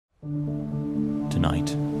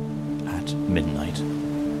Tonight, at midnight,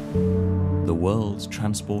 the world's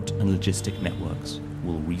transport and logistic networks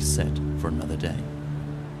will reset for another day.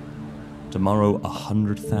 Tomorrow,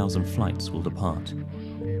 100,000 flights will depart.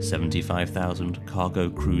 75,000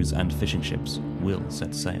 cargo, cruise and fishing ships will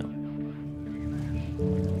set sail.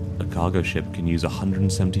 A cargo ship can use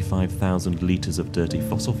 175,000 litres of dirty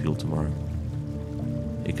fossil fuel tomorrow.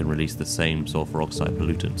 It can release the same sulfur oxide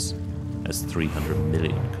pollutants as 300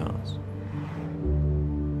 million cars.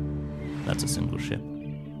 That's a single ship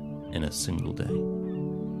in a single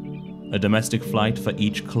day. A domestic flight for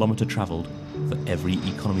each kilometre travelled for every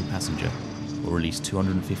economy passenger will release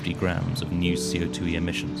 250 grams of new CO2e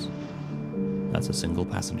emissions. That's a single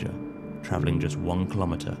passenger travelling just 1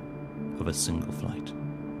 kilometre of a single flight.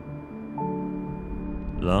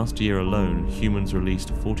 Last year alone, humans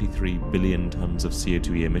released 43 billion tonnes of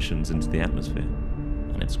CO2e emissions into the atmosphere,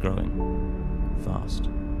 and it's growing fast.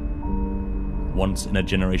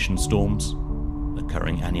 Once-in-a-generation storms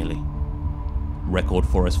occurring annually. Record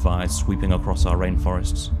forest fires sweeping across our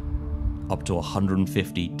rainforests. Up to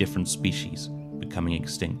 150 different species becoming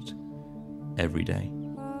extinct every day.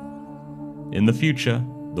 In the future,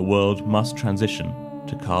 the world must transition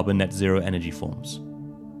to carbon net zero energy forms.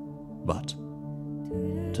 But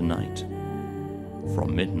tonight,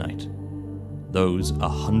 from midnight, those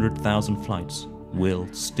 100,000 flights will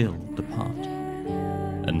still depart,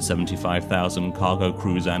 and 75,000 cargo,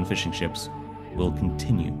 cruise and fishing ships will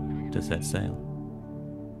continue to set sail.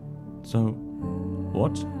 So,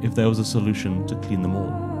 what if there was a solution to clean them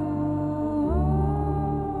all?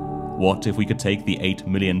 What if we could take the 8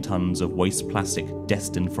 million tonnes of waste plastic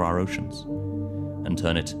destined for our oceans and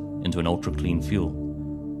turn it into an ultra-clean fuel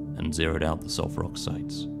and zeroed out the sulfur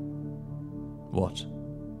oxides? What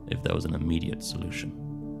if there was an immediate solution?